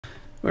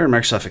We're in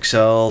Microsoft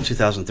Excel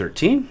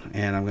 2013,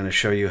 and I'm going to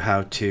show you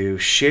how to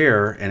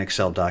share an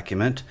Excel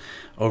document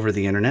over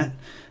the internet.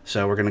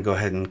 So we're going to go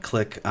ahead and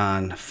click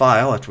on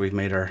File after we've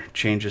made our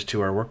changes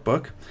to our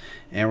workbook,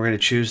 and we're going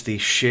to choose the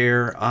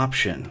Share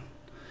option.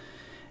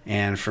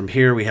 And from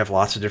here we have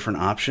lots of different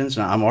options.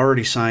 Now I'm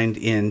already signed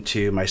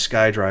into my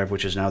SkyDrive,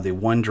 which is now the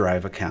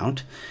OneDrive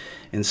account.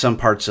 In some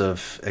parts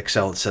of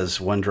Excel it says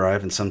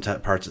OneDrive, and some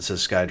parts it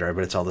says SkyDrive,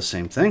 but it's all the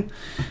same thing.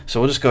 So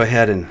we'll just go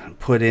ahead and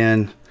put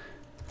in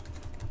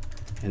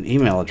an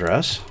email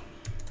address,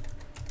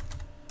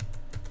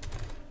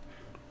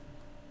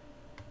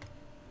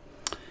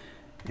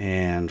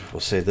 and we'll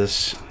say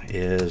this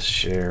is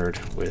shared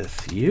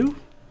with you.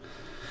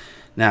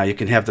 Now you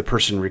can have the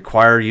person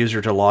require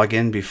user to log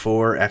in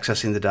before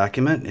accessing the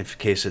document, in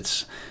case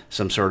it's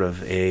some sort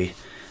of a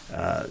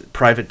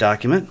private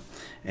document,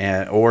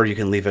 or you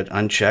can leave it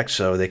unchecked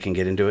so they can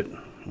get into it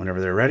whenever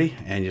they're ready,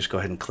 and you just go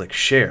ahead and click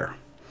share.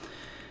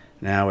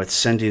 Now it's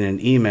sending an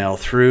email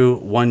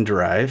through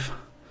OneDrive,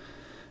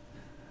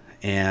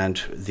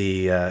 and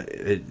the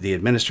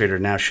administrator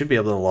now should be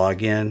able to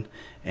log in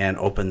and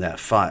open that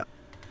file.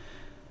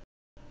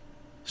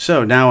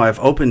 So now I've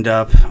opened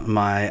up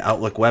my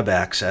Outlook web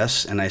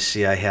access, and I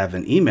see I have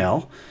an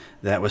email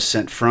that was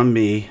sent from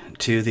me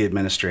to the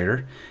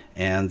administrator,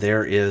 and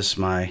there is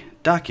my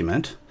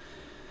document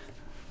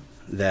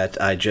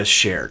that I just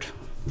shared.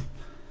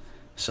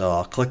 So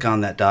I'll click on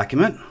that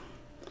document,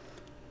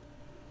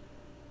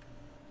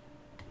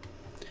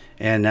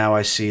 and now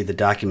I see the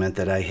document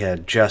that I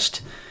had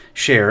just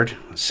shared,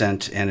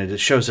 sent, and it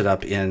shows it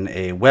up in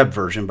a web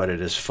version, but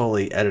it is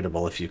fully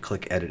editable if you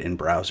click Edit in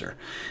Browser.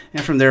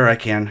 And from there I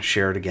can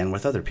share it again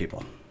with other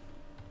people.